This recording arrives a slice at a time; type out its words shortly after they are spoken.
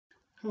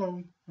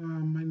Hello,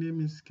 my name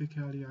is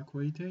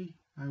D.Akouete.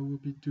 I will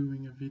be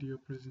doing a video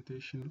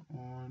presentation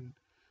on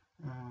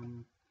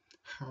um,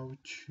 how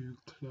to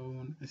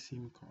clone a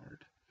SIM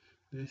card.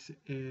 This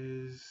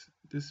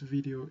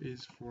video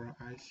is for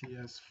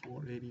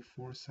ICS484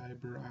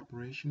 Cyber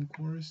Operation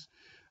course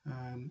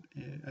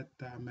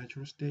at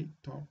Metro State,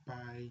 taught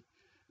by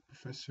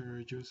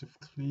Professor Joseph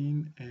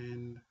Klein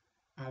and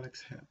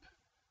Alex Hepp.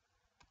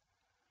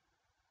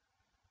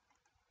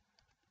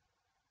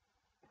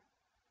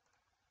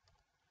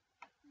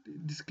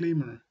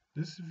 Disclaimer: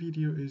 this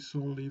video is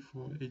solely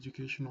for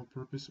educational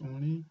purpose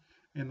only,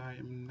 and I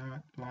am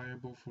not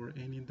liable for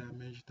any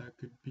damage that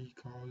could be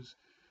caused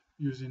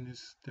using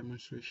this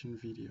demonstration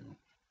video.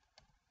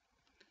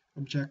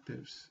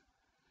 Objectives: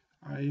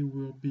 I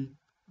will be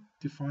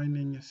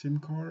defining a SIM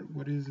card.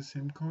 What is a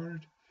SIM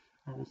card?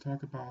 I will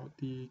talk about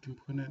the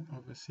component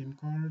of a SIM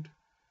card.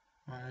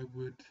 I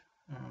would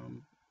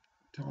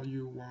tell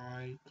you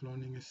why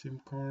cloning a SIM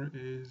card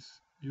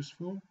is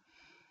useful.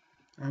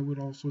 I would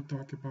also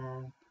talk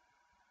about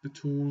the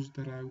tools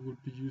that I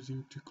would be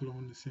using to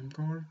clone the SIM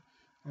card.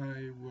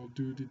 I will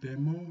do the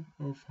demo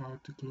of how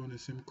to clone a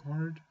SIM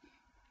card,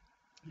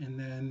 and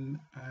then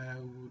I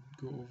would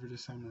go over the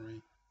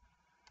summary.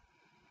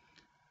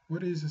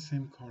 What is a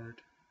SIM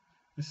card?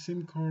 A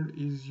SIM card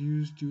is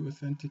used to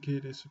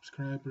authenticate a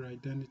subscriber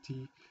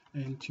identity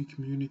and to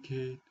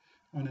communicate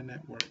on a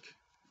network.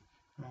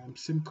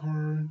 SIM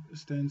card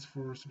stands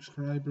for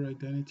Subscriber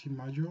Identity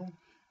Module.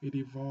 It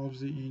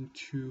evolves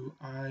into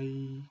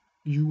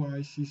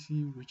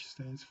UICC, which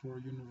stands for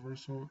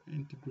Universal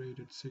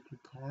Integrated Circuit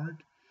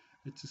Card.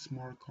 It's a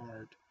smart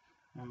card.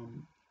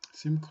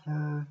 SIM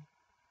card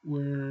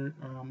were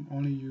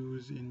only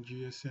used in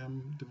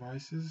GSM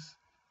devices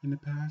in the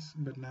past,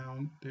 but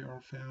now they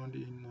are found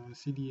in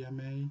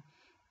CDMA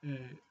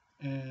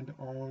and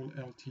all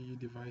LTE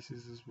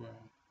devices as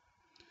well.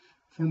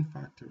 Form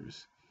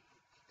factors.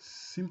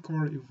 SIM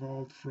card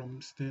evolved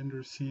from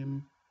standard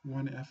SIM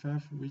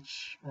 1FF,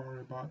 which are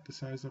about the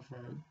size of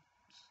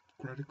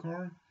a credit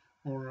card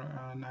or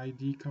an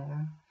ID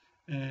card,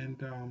 and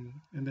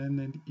then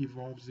it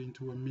evolves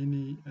into a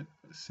mini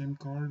SIM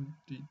card,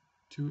 the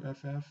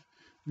 2FF,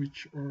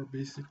 which are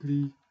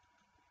basically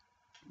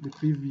the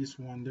previous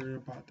one. They're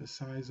about the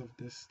size of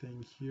this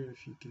thing here,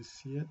 if you can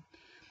see it.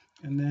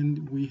 And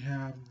then we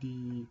have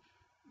the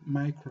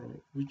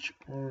micro, which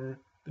are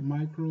the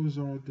micros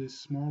are the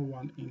small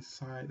one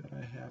inside that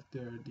I have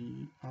there,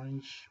 the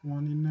orange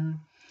one in there.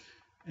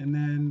 And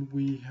then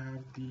we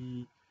have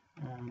the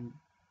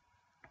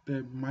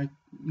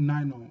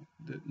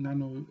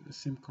nano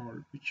SIM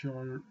card, which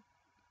are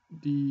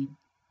the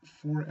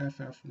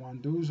 4FF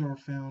one. Those are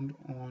found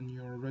on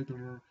your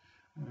regular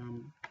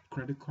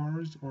credit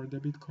cards or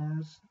debit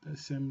cards, the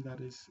SIM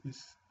that is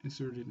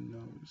inserted in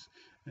those.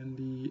 And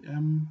the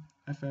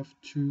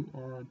MFF2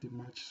 are the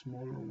much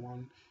smaller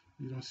one.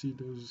 You don't see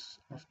those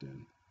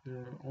often.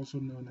 They're also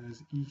known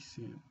as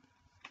eSIM.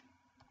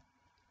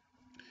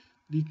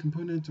 The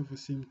components of a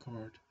SIM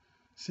card.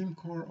 SIM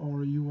card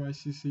or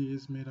UICC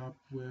is made up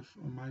with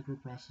a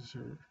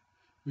microprocessor,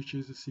 which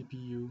is a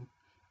CPU,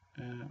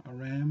 a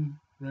RAM,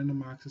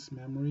 random access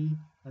memory,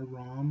 a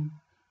ROM,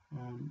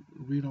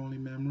 read-only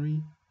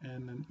memory,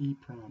 and an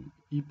EEPROM.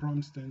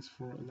 EEPROM stands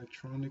for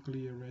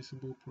Electronically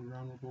Erasable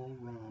Programmable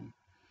ROM.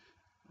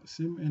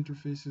 SIM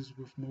interfaces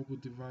with mobile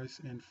device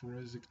and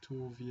forensic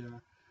tool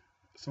via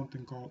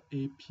something called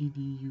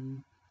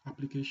APDU,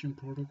 Application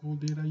Protocol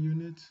Data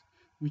Unit,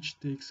 which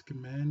takes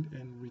command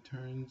and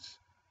returns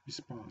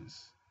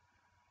response.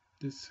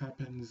 This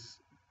happens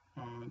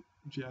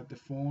via the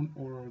phone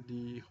or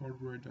the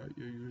hardware that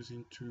you're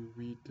using to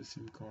read the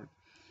SIM card.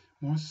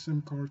 Most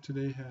SIM card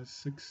today has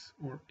 6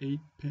 or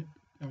 8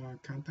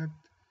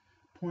 contact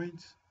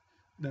points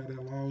that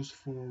allows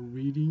for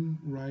reading,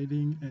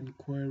 writing, and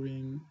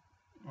querying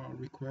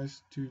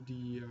requests to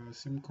the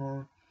SIM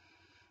card,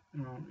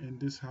 and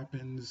this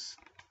happens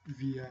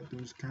via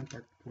those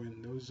contact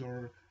points. Those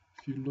are,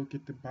 if you look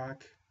at the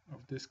back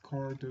of this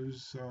card,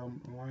 those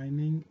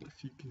lining,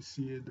 if you can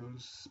see it,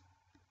 those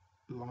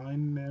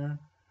line there,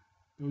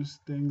 those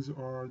things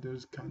are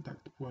those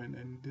contact point.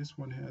 And this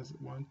one has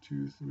 1,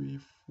 2, 3,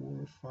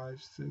 4,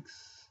 5,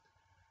 6,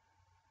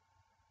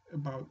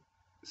 about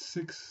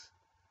 6,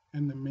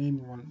 and the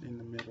main one in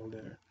the middle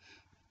there.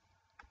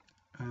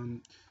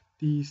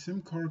 The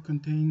SIM card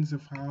contains a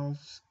file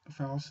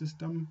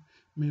system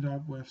made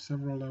up with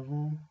several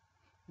levels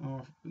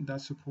that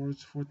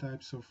supports 4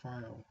 types of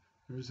file.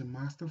 There's a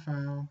master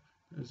file,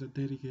 there's a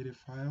dedicated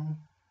file,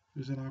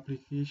 there's an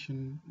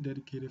application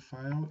dedicated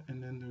file,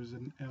 and then there's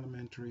an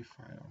elementary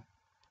file.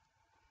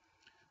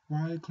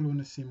 Why clone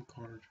a SIM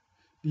card?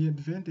 The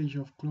advantage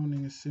of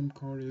cloning a SIM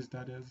card is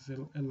that it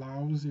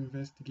allows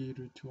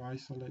investigators to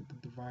isolate the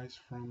device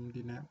from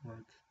the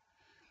network.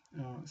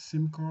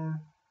 SIM card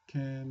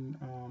can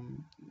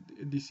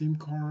the SIM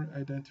card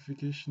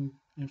identification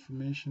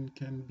information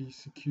can be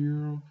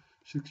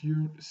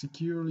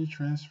securely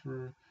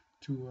transferred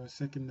to a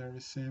secondary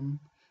SIM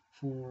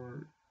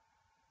for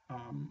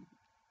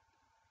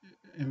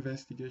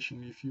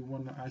investigation if you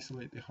want to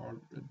isolate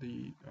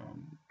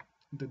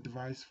the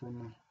device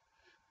from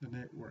the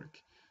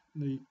network.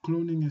 The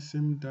cloning a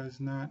SIM does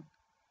not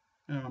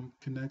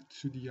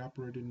connect to the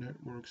operating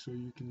network, so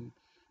you can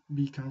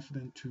be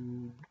confident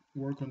to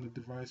work on the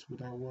device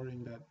without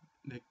worrying that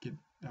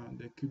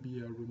there could be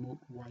a remote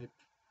wipe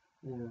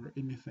or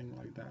anything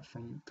like that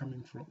from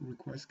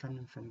requests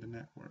coming from the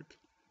network.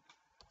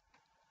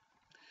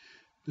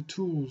 The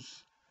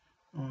tools.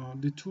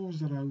 The tools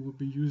that I will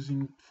be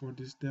using for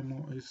this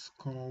demo is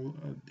called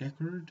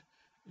D.Akouete.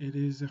 It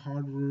is a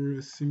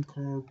hardware SIM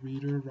card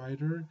reader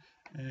writer,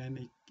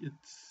 and it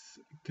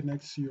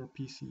connects to your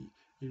PC.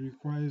 It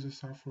requires a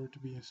software to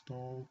be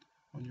installed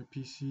on your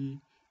PC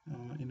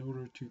in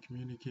order to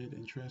communicate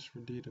and transfer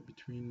data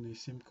between the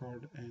SIM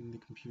card and the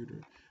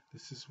computer.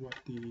 This is what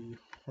the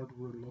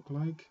hardware look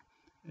like.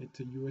 It's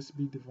a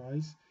USB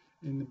device.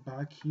 In the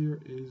back here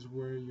is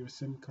where your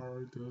SIM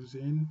card goes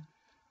in.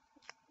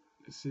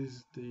 This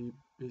is the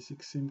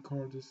basic SIM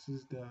card. This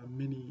is the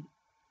mini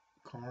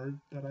card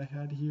that I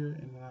had here,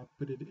 and I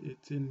put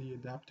it's in the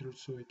adapter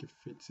so it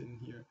fits in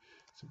here.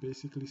 So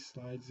basically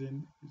slides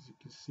in. As you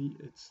can see,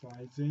 it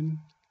slides in,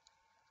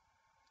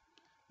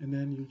 and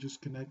then you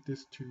just connect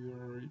this to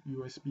your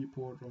USB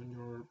port on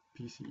your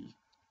PC.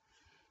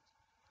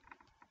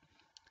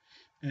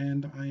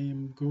 And I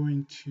am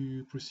going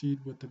to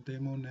proceed with the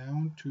demo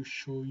now to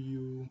show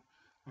you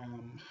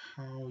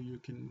how you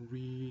can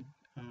read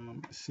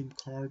a SIM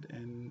card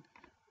and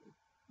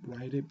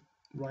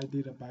write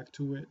data back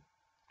to it,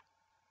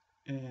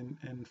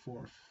 and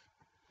forth.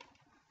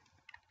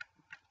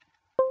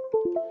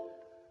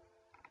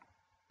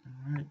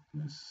 All right,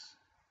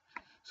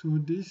 so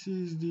this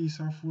is the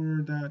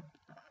software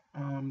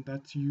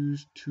that's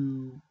used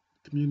to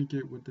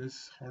communicate with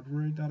this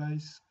hardware that I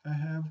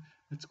have.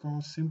 It's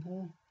called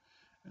Simple.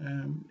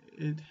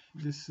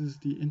 This is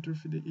the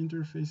interface. The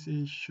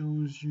interface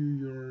shows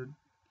you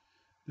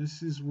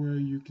this is where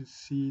you can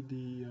see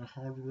the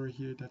hardware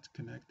here that's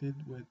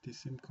connected with the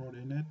SIM card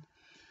in it.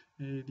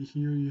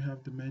 Here you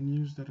have the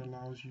menus that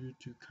allows you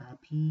to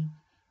copy,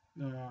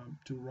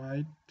 to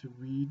write, to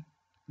read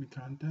the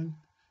content.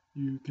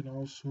 You can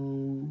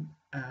also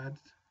add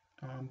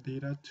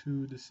data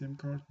to the SIM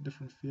card,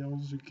 different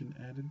fields. You can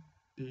add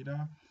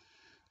data.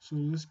 So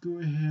let's go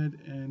ahead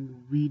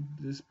and read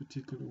this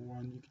particular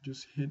one. You can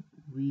just hit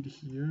read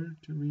here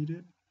to read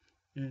it,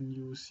 and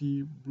you will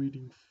see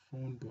reading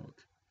phone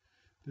book.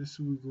 This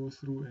will go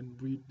through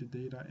and read the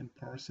data and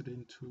parse it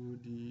into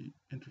the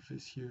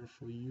interface here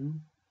for you.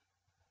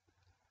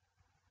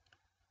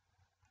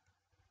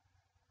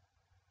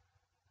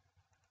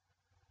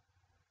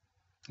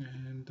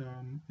 And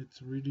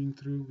it's reading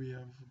through. We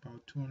have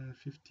about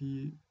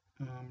 250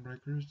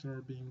 records that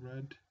are being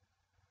read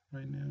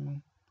right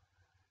now.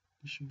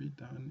 It should be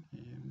done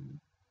in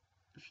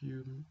a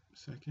few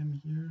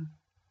seconds here.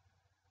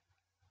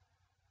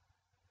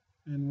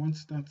 And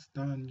once that's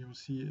done, you'll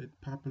see it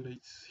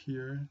populates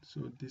here.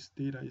 So this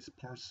data is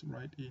parsed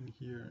right in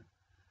here,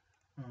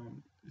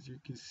 as you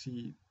can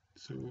see.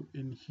 So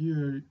in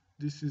here,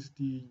 this is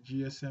the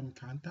GSM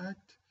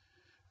contact,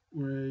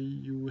 where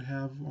you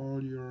have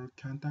all your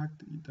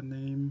contact, the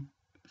name,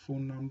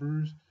 phone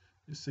numbers,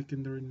 the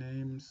secondary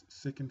names,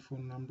 second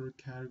phone number,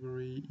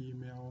 category,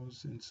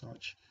 emails, and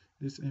such.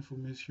 This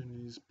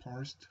information is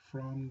parsed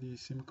from the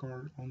SIM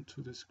card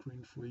onto the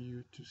screen for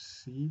you to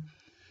see.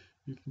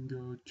 You can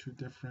go to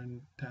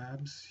different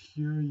tabs.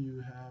 Here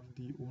you have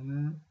the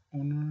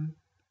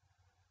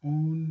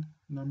own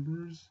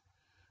numbers.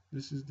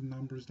 This is the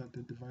numbers that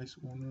the device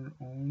owner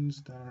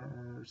owns that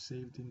are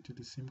saved into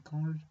the SIM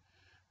card.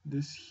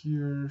 This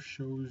here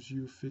shows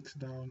you fixed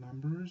dial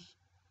numbers.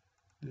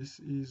 This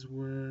is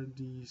where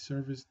the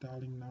service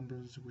dialing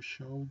numbers will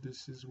show.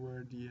 This is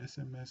where the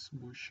SMS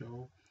will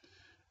show.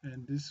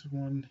 And this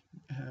one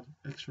have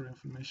extra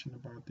information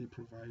about the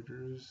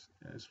providers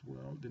as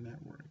well, the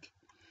network.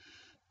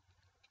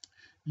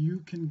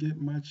 You can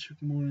get much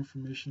more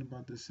information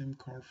about the SIM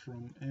card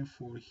from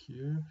info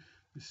here.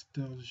 This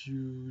tells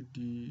you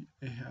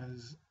it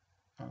has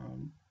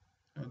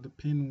the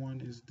pin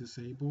 1 is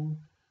disabled.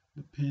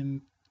 The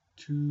pin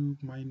 2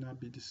 might not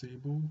be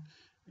disabled.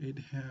 It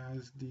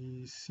has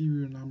the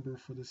serial number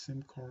for the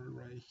SIM card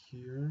right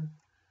here.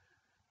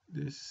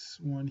 This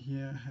one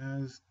here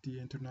has the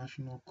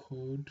international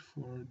code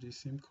for the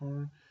SIM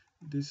card.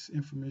 These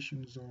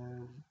informations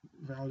are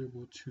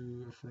valuable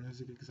to a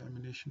forensic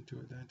examination to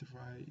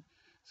identify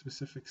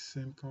specific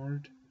SIM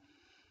card.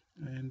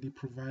 And the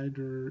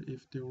provider,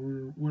 if there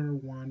were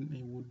one,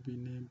 it would be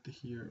named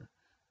here.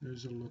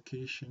 There's a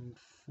location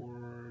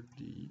for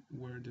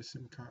where the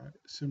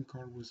SIM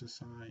card was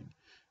assigned,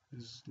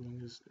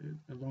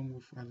 along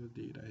with other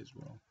data as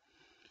well.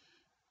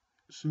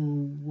 So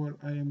what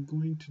I am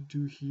going to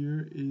do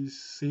here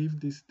is save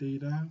this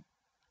data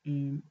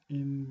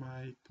in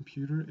my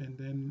computer, and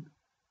then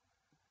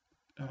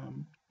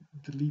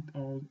delete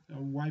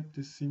wipe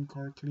the SIM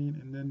card clean,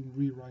 and then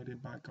rewrite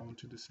it back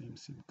onto the same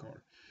SIM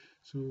card.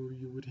 So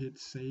you would hit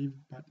save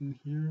button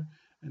here,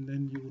 and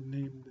then you would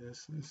name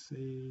this, let's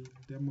say,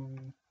 demo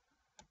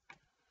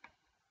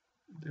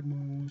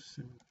demo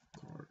SIM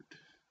card.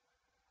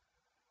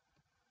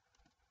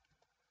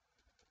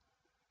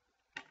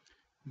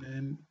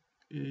 And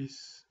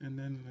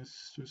then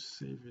let's just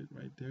save it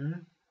right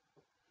there.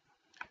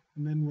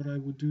 And then what I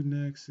would do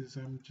next is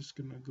I'm just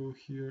gonna go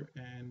here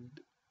and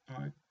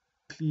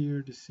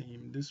clear the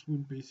SIM. This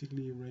would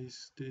basically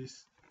erase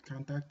this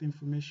contact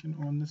information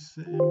on the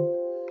SIM,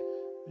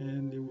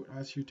 and it will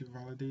ask you to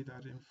validate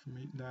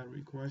that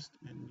request,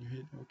 and you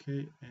hit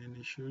OK, and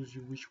it shows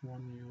you which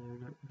one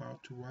you're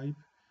about to wipe,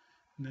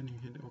 and then you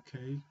hit OK,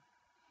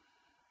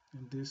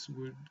 and this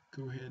would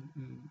go ahead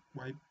and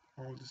wipe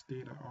all this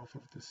data off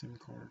of the SIM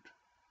card.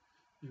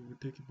 It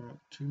would take about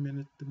 2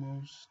 minutes the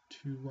most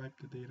to wipe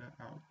the data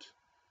out.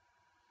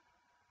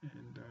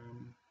 And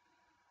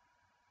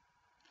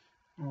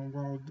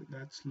while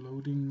that's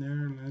loading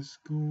there, let's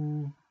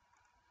go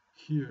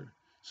here.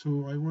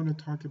 So I want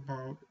to talk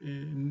about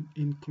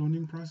in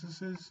cloning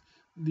processes,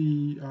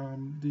 the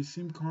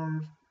SIM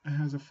card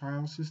has a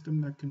file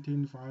system that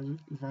contains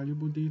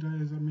valuable data,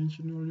 as I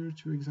mentioned earlier,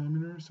 to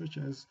examiners, such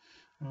as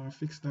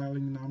fixed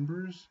dialing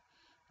numbers,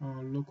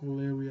 local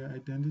area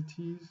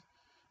identities,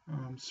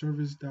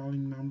 service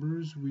dialing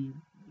numbers. We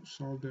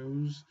saw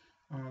those.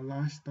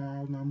 Last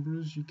dial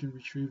numbers, you can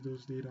retrieve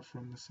those data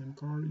from the SIM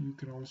card. You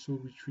can also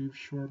retrieve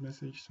short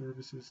message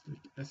services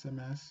like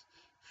SMS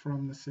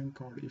from the SIM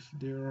card if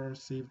they are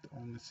saved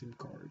on the SIM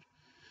card.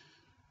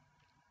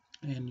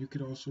 And you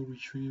could also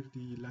retrieve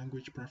the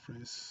language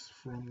preference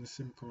from the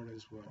SIM card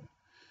as well.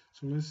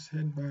 So let's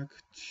head back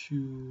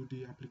to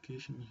the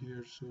application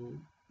here. So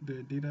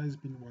the data has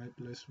been wiped.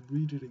 Let's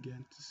read it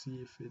again to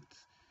see if it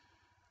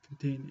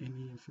contains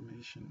any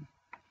information.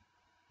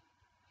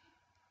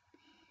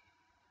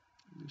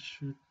 It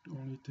should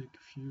only take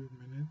a few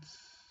minutes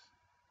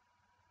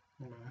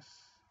or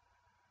less.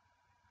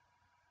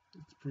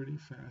 It's pretty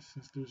fast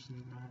since there's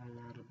not a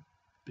lot of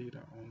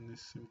data on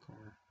this SIM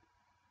card.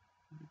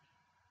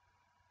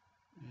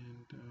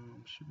 And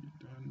should be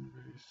done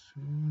very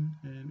soon,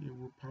 and it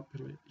will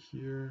populate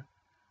here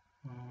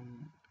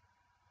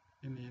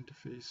in the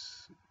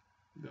interface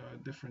the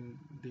different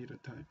data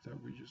type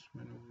that we just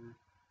went over.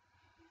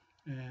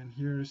 And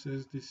here it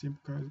says the SIM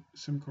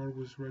card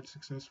was read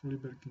successfully,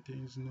 but it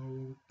contains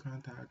no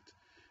contact.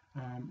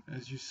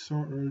 As you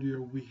saw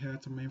earlier, we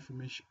had some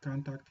information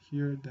contact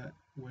here that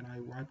when I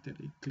wiped it,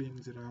 it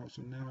cleans it out.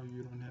 So now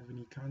you don't have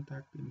any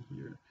contact in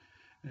here.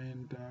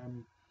 And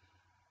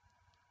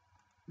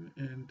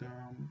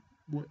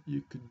what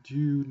you could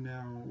do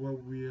now,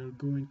 what we are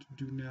going to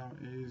do now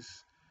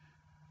is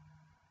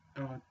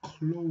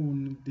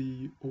clone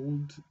the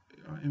old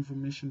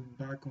information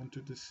back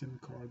onto the SIM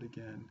card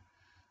again.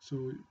 So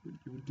what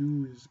you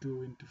do is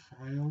go into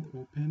File,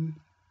 Open,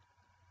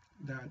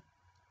 that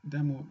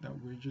demo that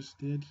we just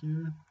did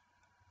here.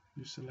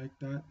 You select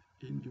that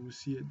and you will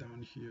see it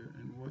down here.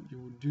 And what you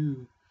will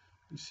do,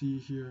 you see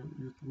here,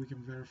 we can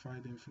verify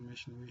the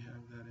information. We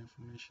have that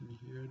information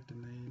here, the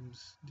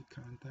names, the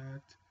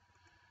contact,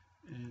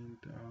 and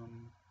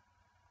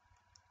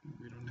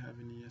we don't have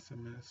any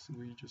SMS.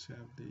 We just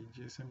have the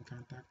GSM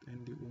contact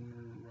and the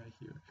owner right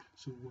here.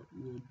 So what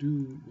we'll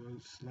do,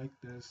 we'll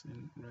select this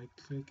and right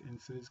click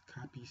and says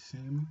copy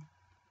SIM.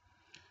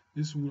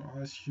 This will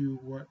ask you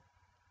what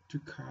to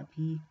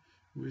copy.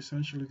 We're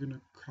essentially going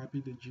to copy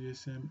the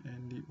GSM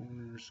and the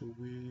owner, so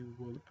we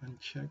will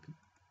uncheck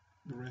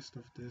the rest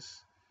of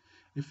this.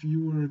 If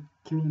you were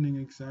cloning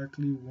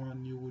exactly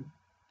one, you would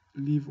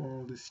leave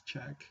all this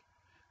check,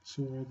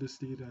 so all this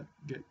data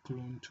get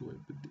cloned to it.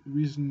 But the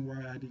reason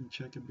why I didn't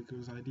check it,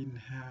 because I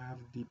didn't have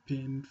the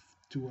pin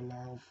to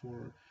allow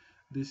for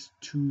this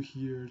 2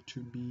 here to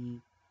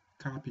be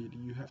copied.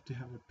 You have to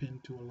have a pin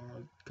to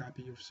allow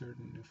copy of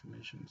certain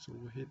information. So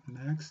we'll hit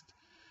next.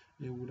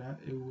 It would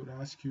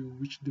ask you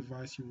which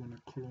device you want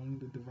to clone,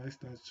 the device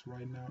that's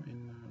right now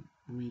in the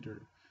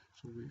reader.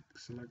 So we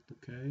select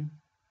OK.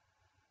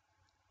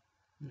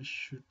 This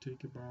should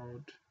take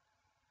about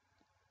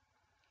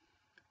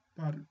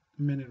a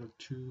minute or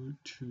two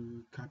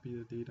to copy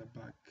the data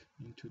back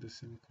into the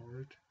SIM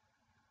card.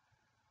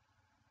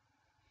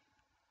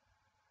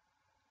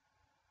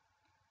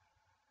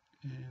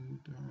 And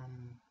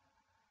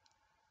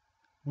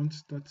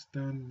once that's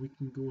done, we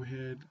can go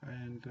ahead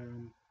and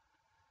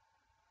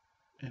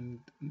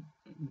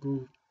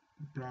go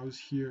browse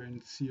here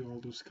and see all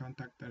those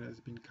contact that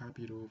has been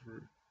copied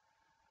over.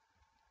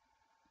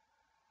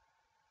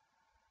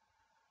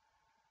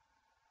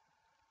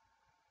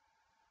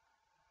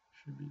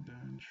 Should be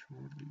done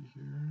shortly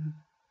here.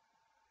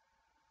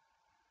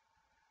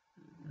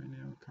 Right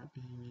now,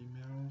 copying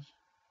emails.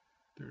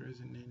 There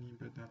isn't any,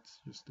 but that's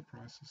just the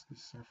process. The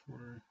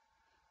software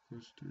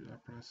goes through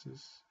that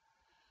process.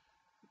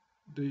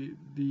 The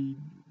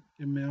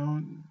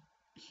amount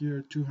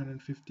here,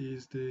 250,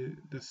 is the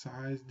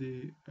size,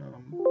 the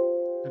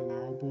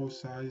allowable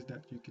size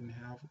that you can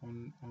have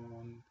on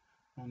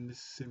this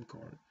SIM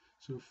card.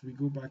 So if we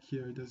go back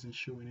here, it doesn't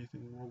show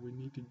anything. What we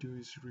need to do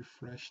is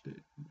refresh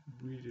it,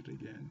 read it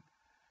again.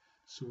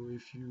 So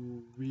if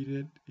you read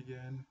it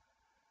again,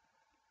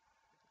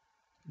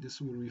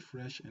 this will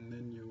refresh, and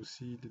then you'll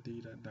see the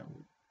data that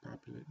will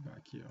populate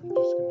back here. I'm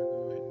just gonna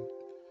go ahead and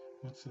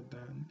once I'm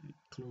done,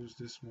 close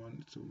this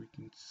one so we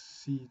can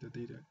see the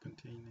data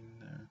contained in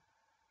there.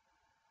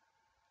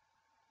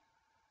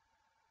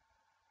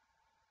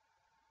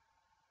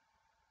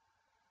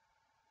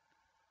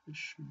 It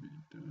should be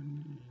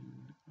done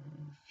in a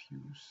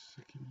few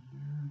seconds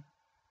here.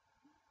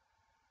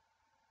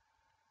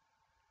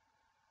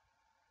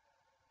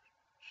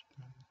 It's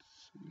done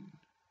soon.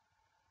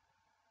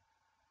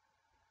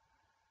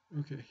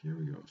 Okay, here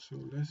we go. So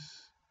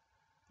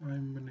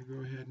I'm gonna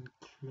go ahead and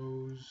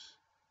close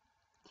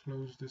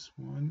this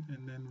one,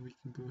 and then we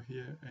can go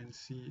here and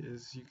see,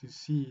 as you can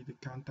see, the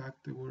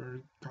contact that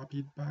were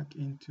copied back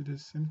into the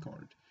SIM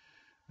card.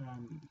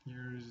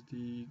 Here's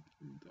the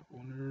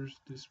owners.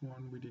 This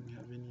one, we didn't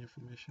have any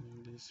information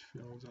in these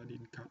fields. I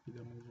didn't copy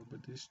them over,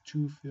 but these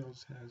two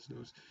fields has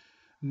those.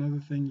 Another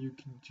thing you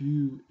can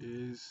do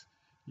is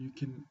you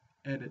can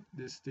edit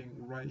this thing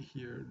right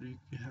here. You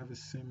can have a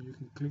SIM. You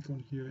can click on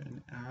here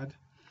and add,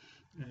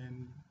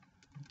 and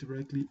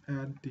directly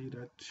add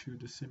data to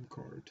the SIM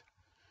card.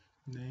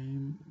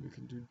 Name, we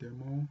can do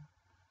demo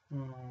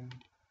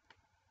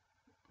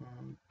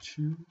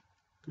 2,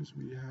 because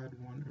we had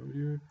one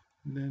earlier,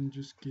 and then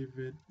just give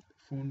it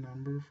phone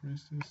number. For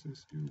instance,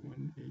 let's do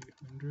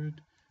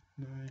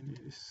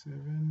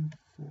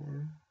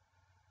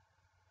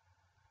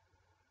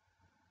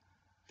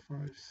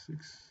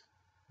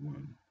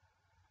 1-800-987-4561.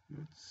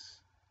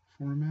 Let's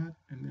format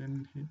and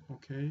then hit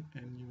OK,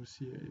 and you will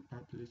see it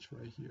populates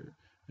right here.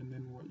 And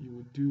then what you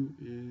would do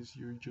is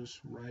you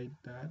just write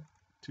that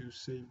to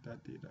save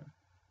that data.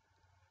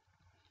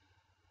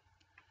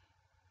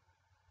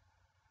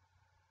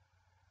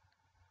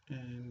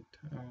 And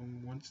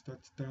once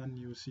that's done,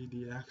 you'll see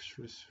the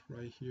asterisk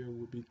right here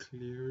will be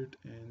cleared,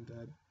 and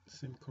that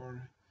SIM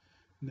card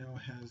now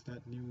has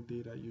that new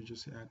data. You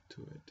just add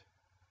to it,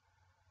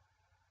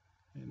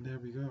 and there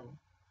we go.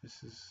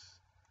 This is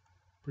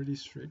pretty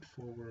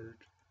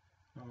straightforward,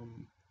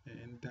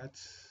 and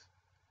that's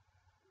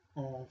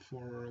all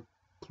for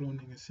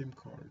cloning a SIM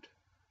card.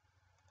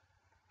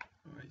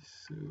 Alright,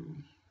 so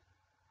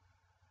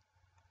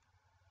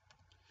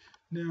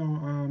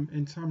now,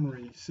 in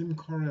summary, SIM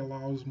card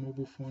allows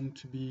mobile phone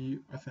to be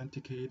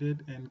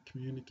authenticated and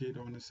communicate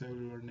on a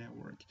cellular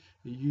network.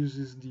 It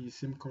uses the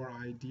SIM card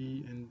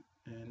ID and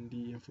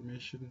the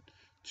information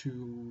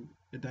to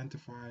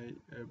identify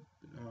an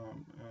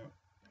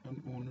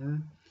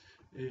owner.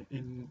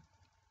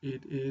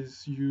 It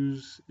is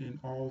used in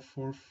all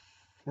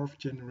fourth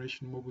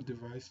generation mobile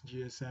device,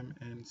 GSM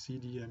and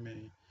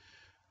CDMA.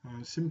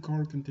 SIM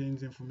card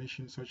contains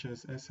information such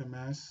as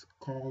SMS,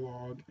 call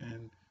log,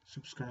 and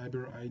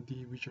subscriber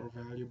ID, which are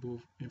valuable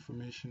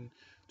information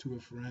to a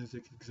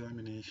forensic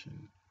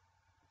examination.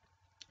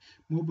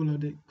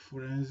 Mobility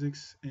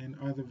Forensics and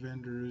other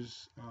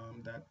vendors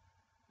that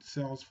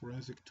sells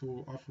forensic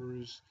tool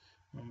offers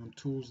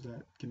tools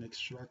that can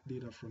extract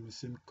data from a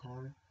SIM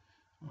card.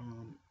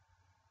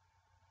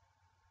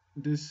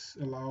 This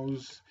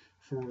allows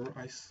for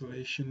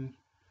isolation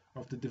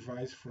of the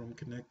device from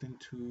connecting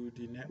to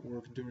the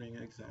network during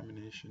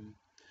examination.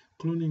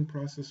 Cloning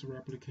process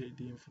replicate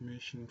the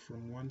information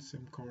from one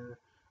SIM card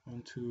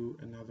onto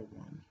another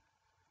one.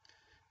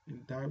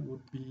 And that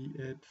would be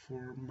it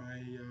for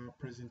my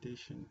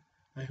presentation.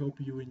 I hope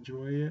you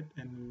enjoy it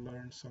and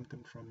learn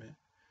something from it.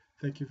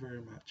 Thank you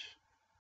very much.